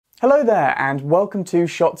Hello there and welcome to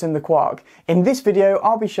Shots in the Quark. In this video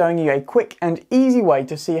I'll be showing you a quick and easy way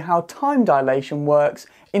to see how time dilation works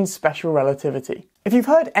in special relativity. If you've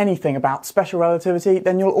heard anything about special relativity,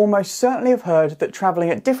 then you'll almost certainly have heard that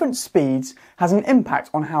travelling at different speeds has an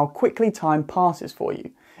impact on how quickly time passes for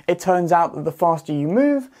you. It turns out that the faster you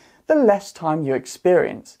move, the less time you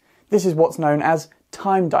experience. This is what's known as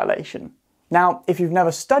time dilation. Now, if you've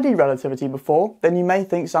never studied relativity before, then you may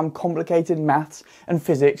think some complicated maths and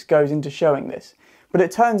physics goes into showing this. But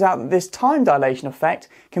it turns out that this time dilation effect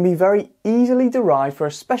can be very easily derived for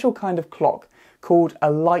a special kind of clock called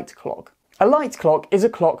a light clock. A light clock is a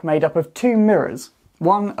clock made up of two mirrors,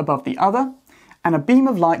 one above the other, and a beam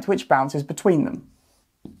of light which bounces between them.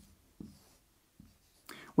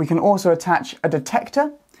 We can also attach a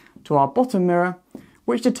detector to our bottom mirror,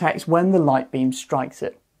 which detects when the light beam strikes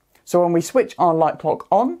it. So when we switch our light clock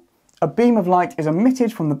on, a beam of light is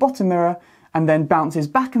emitted from the bottom mirror and then bounces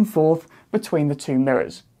back and forth between the two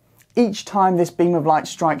mirrors. Each time this beam of light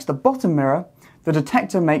strikes the bottom mirror, the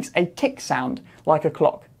detector makes a tick sound like a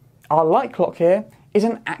clock. Our light clock here is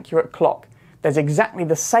an accurate clock. There's exactly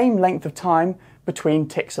the same length of time between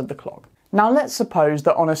ticks of the clock. Now let's suppose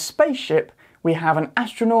that on a spaceship we have an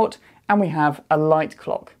astronaut and we have a light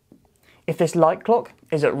clock. If this light clock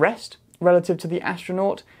is at rest relative to the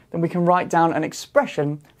astronaut, then we can write down an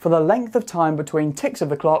expression for the length of time between ticks of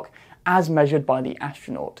the clock as measured by the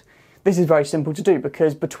astronaut. This is very simple to do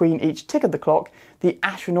because between each tick of the clock, the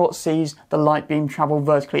astronaut sees the light beam travel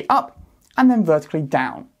vertically up and then vertically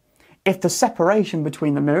down. If the separation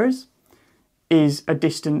between the mirrors is a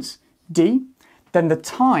distance d, then the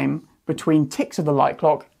time between ticks of the light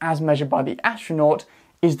clock as measured by the astronaut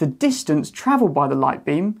is the distance travelled by the light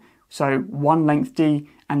beam, so one length d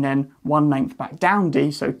and then one length back down d,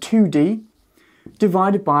 so 2d,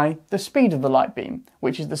 divided by the speed of the light beam,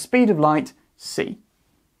 which is the speed of light, c.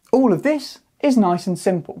 All of this is nice and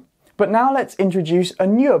simple. But now let's introduce a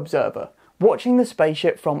new observer, watching the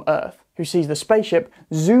spaceship from Earth, who sees the spaceship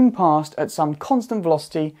zoom past at some constant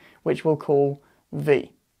velocity, which we'll call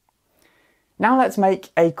v. Now let's make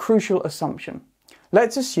a crucial assumption.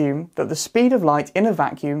 Let's assume that the speed of light in a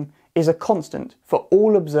vacuum is a constant for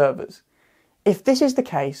all observers. If this is the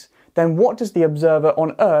case, then what does the observer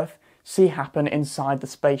on Earth see happen inside the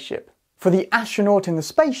spaceship? For the astronaut in the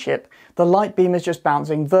spaceship, the light beam is just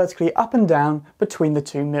bouncing vertically up and down between the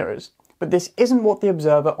two mirrors. But this isn't what the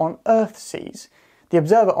observer on Earth sees. The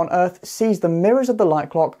observer on Earth sees the mirrors of the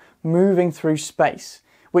light clock moving through space,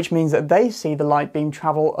 which means that they see the light beam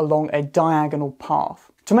travel along a diagonal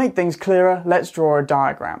path. To make things clearer, let's draw a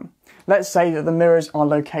diagram. Let's say that the mirrors are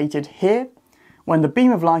located here, when the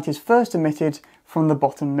beam of light is first emitted from the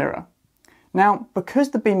bottom mirror. Now,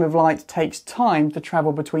 because the beam of light takes time to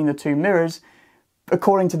travel between the two mirrors,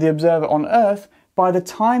 according to the observer on Earth, by the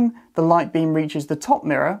time the light beam reaches the top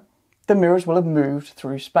mirror, the mirrors will have moved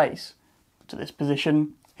through space to this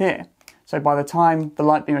position here. So by the time the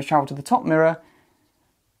light beam has travelled to the top mirror,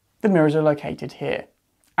 the mirrors are located here.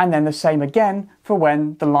 And then the same again for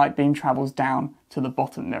when the light beam travels down to the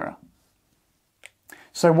bottom mirror.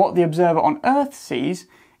 So what the observer on Earth sees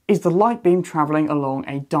is the light beam travelling along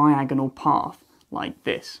a diagonal path, like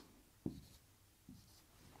this.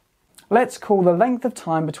 Let's call the length of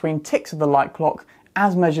time between ticks of the light clock,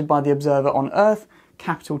 as measured by the observer on Earth,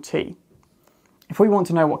 capital T. If we want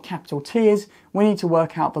to know what capital T is, we need to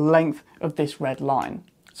work out the length of this red line.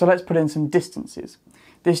 So let's put in some distances.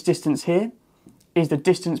 This distance here is the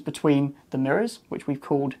distance between the mirrors, which we've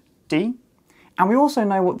called d, and we also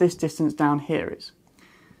know what this distance down here is.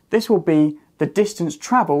 This will be the distance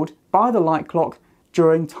travelled by the light clock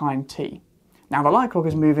during time t. Now the light clock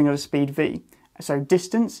is moving at a speed v, so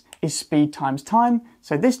distance is speed times time,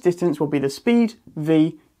 so this distance will be the speed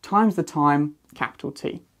v times the time, capital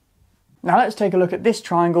T. Now let's take a look at this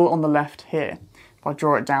triangle on the left here. If I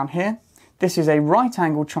draw it down here, this is a right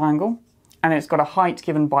angled triangle and it's got a height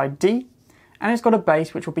given by d and it's got a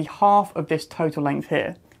base which will be half of this total length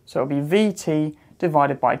here, so it'll be vt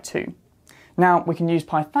divided by 2. Now we can use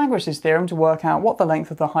Pythagoras' theorem to work out what the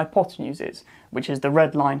length of the hypotenuse is, which is the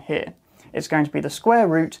red line here. It's going to be the square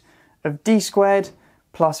root of d squared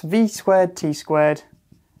plus v squared t squared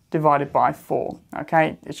divided by 4.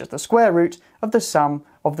 Okay, it's just the square root of the sum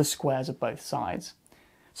of the squares of both sides.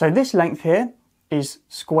 So this length here is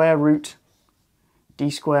square root d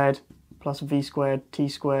squared plus v squared t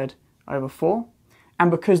squared over 4.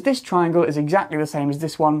 And because this triangle is exactly the same as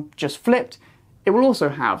this one, just flipped, it will also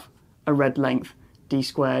have a red length d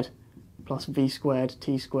squared plus v squared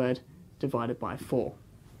t squared divided by 4.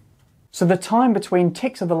 So the time between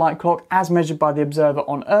ticks of the light clock as measured by the observer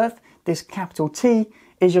on Earth, this capital T,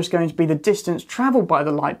 is just going to be the distance travelled by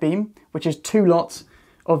the light beam, which is 2 lots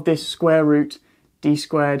of this square root d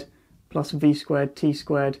squared plus v squared t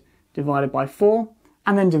squared divided by 4,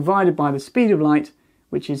 and then divided by the speed of light,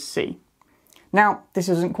 which is c. Now, this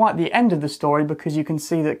isn't quite the end of the story because you can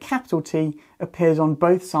see that capital T appears on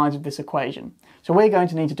both sides of this equation. So we're going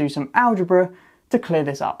to need to do some algebra to clear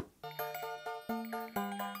this up.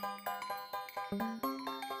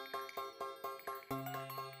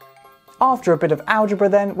 After a bit of algebra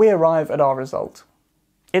then, we arrive at our result.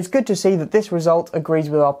 It's good to see that this result agrees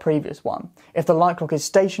with our previous one. If the light clock is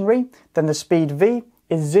stationary, then the speed v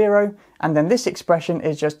is 0, and then this expression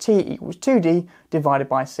is just t equals 2d divided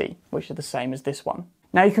by c, which is the same as this one.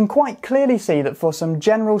 Now you can quite clearly see that for some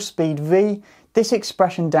general speed v, this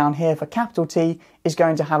expression down here for capital T is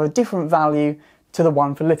going to have a different value to the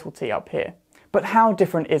one for little t up here. But how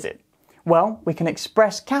different is it? Well, we can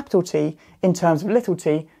express capital T in terms of little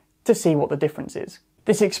t to see what the difference is.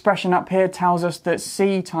 This expression up here tells us that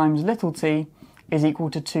c times little t is equal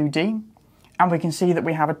to 2d, and we can see that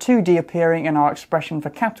we have a 2d appearing in our expression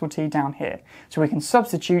for capital T down here, so we can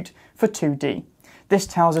substitute for 2d. This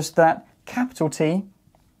tells us that capital T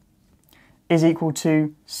is equal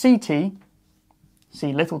to ct,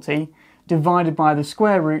 c little t, divided by the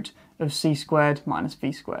square root of c squared minus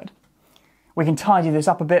v squared. We can tidy this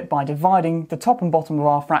up a bit by dividing the top and bottom of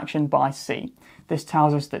our fraction by c. This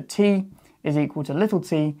tells us that t is equal to little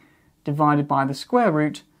t divided by the square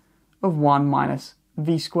root of 1 minus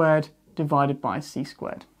v squared divided by c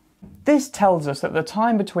squared. This tells us that the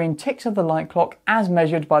time between ticks of the light clock as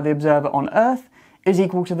measured by the observer on Earth is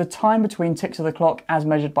equal to the time between ticks of the clock as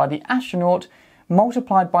measured by the astronaut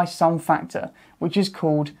multiplied by some factor, which is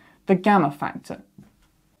called the gamma factor.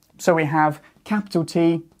 So we have capital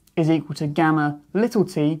T is equal to gamma little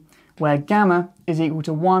t, where gamma is equal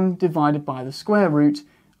to 1 divided by the square root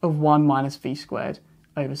of 1 minus v squared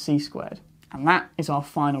over c squared. And that is our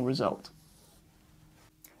final result.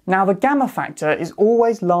 Now the gamma factor is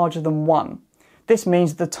always larger than 1. This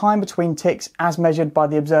means that the time between ticks as measured by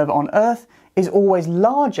the observer on Earth is always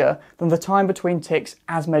larger than the time between ticks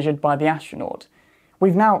as measured by the astronaut.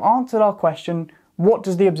 We've now answered our question, what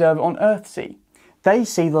does the observer on Earth see? They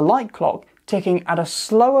see the light clock ticking at a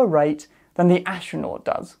slower rate than the astronaut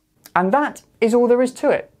does. And that is all there is to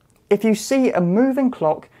it. If you see a moving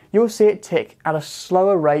clock, you'll see it tick at a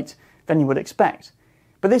slower rate than you would expect.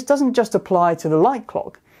 But this doesn't just apply to the light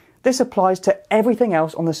clock. This applies to everything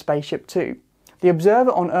else on the spaceship too. The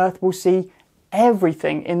observer on Earth will see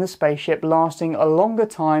everything in the spaceship lasting a longer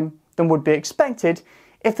time than would be expected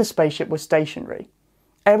if the spaceship was stationary.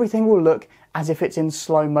 Everything will look as if it's in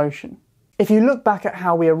slow motion. If you look back at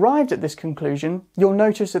how we arrived at this conclusion, you'll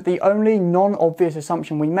notice that the only non-obvious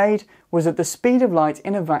assumption we made was that the speed of light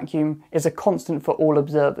in a vacuum is a constant for all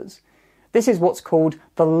observers. This is what's called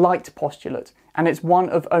the light postulate, and it's one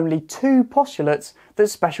of only 2 postulates that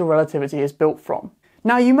special relativity is built from.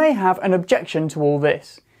 Now you may have an objection to all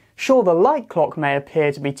this. Sure, the light clock may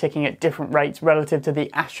appear to be ticking at different rates relative to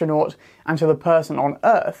the astronaut and to the person on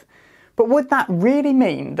Earth, but would that really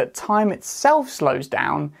mean that time itself slows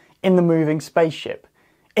down in the moving spaceship?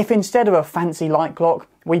 If instead of a fancy light clock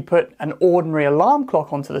we put an ordinary alarm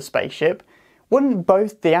clock onto the spaceship, wouldn't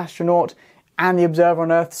both the astronaut and the observer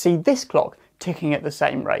on Earth see this clock ticking at the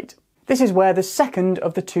same rate? This is where the second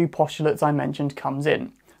of the 2 postulates I mentioned comes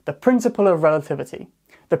in, the principle of relativity.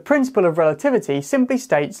 The principle of relativity simply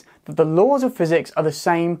states that the laws of physics are the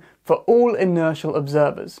same for all inertial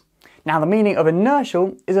observers. Now the meaning of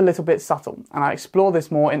inertial is a little bit subtle, and I'll explore this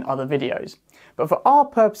more in other videos. But for our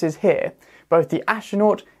purposes here, both the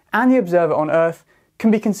astronaut and the observer on Earth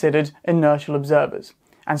can be considered inertial observers.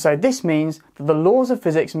 And so this means that the laws of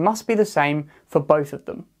physics must be the same for both of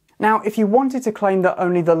them. Now, if you wanted to claim that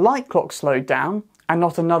only the light clock slowed down, and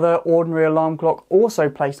not another ordinary alarm clock also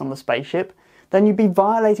placed on the spaceship, then you'd be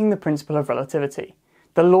violating the principle of relativity.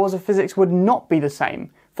 The laws of physics would not be the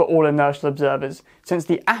same for all inertial observers, since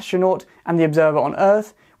the astronaut and the observer on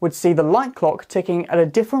Earth would see the light clock ticking at a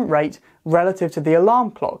different rate relative to the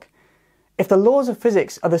alarm clock. If the laws of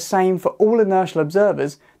physics are the same for all inertial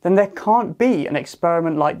observers, then there can't be an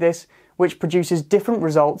experiment like this which produces different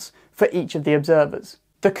results for each of the observers.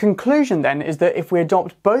 The conclusion then is that if we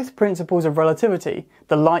adopt both principles of relativity,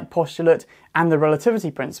 the light postulate and the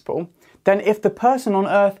relativity principle, then if the person on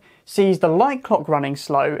Earth sees the light clock running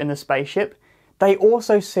slow in the spaceship, they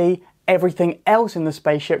also see everything else in the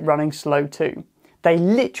spaceship running slow too. They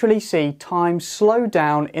literally see time slow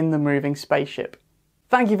down in the moving spaceship.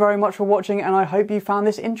 Thank you very much for watching, and I hope you found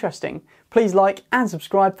this interesting. Please like and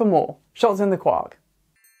subscribe for more. Shots in the Quark.